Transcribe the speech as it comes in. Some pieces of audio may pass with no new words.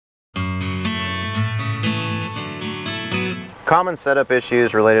common setup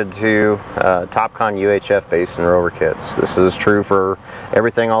issues related to Topcon UHF base and rover kits. This is true for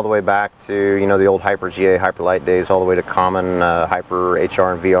everything all the way back to, you know, the old Hyper GA, Hyperlight days, all the way to common Hyper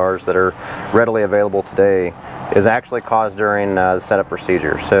HR and VRs that are readily available today, is actually caused during the setup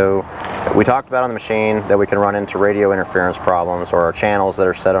procedure. So we talked about on the machine that we can run into radio interference problems, or our channels that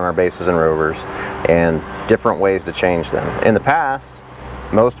are set on our bases and rovers, and different ways to change them. In the past,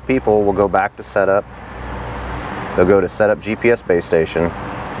 most people will go back to setup. They'll go to setup GPS base station,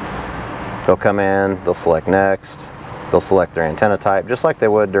 they'll come in, they'll select next, they'll select their antenna type, just like they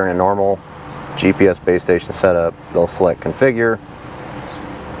would during a normal GPS base station setup. They'll select configure.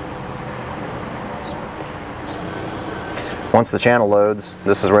 Once the channel loads,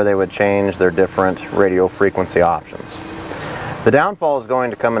 this is where they would change their different radio frequency options. The downfall is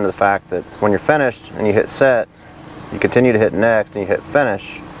going to come into the fact that when you're finished and you hit set, you continue to hit next and you hit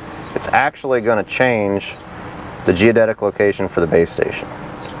finish, it's actually going to change the geodetic location for the base station.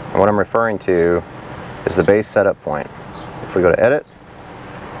 And what I'm referring to is the base setup point. If we go to edit,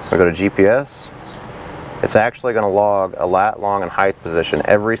 we go to GPS, it's actually going to log a lat, long, and height position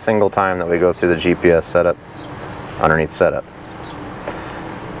every single time that we go through the GPS setup underneath setup.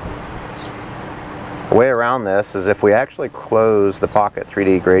 The way around this is if we actually close the Pocket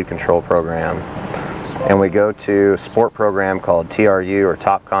 3D grade control program and we go to a support program called TRU, or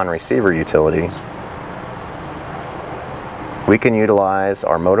Topcon Receiver Utility, we can utilize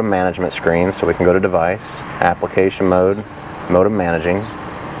our modem management screen. So we can go to device, application mode, modem managing.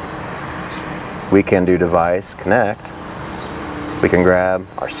 We can do device connect. We can grab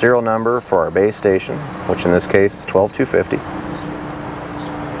our serial number for our base station, which in this case is 12250.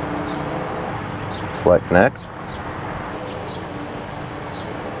 Select connect.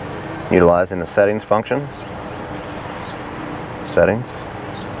 Utilizing the settings function. Settings.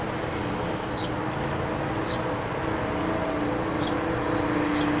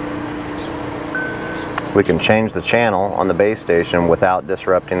 We can change the channel on the base station without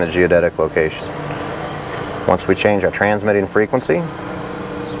disrupting the geodetic location. Once we change our transmitting frequency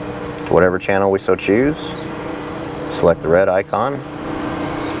to whatever channel we so choose, select the red icon.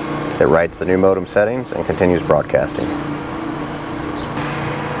 It writes the new modem settings and continues broadcasting.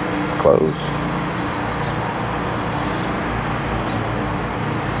 Close.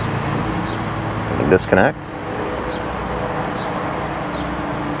 We can disconnect.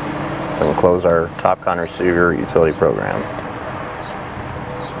 And close our Topcon Receiver Utility program.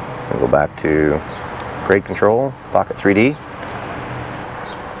 And go back to grade control, Pocket 3D.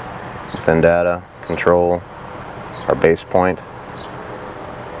 Within data, control, our base point.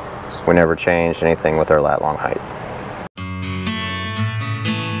 We never changed anything with our lat, long, height.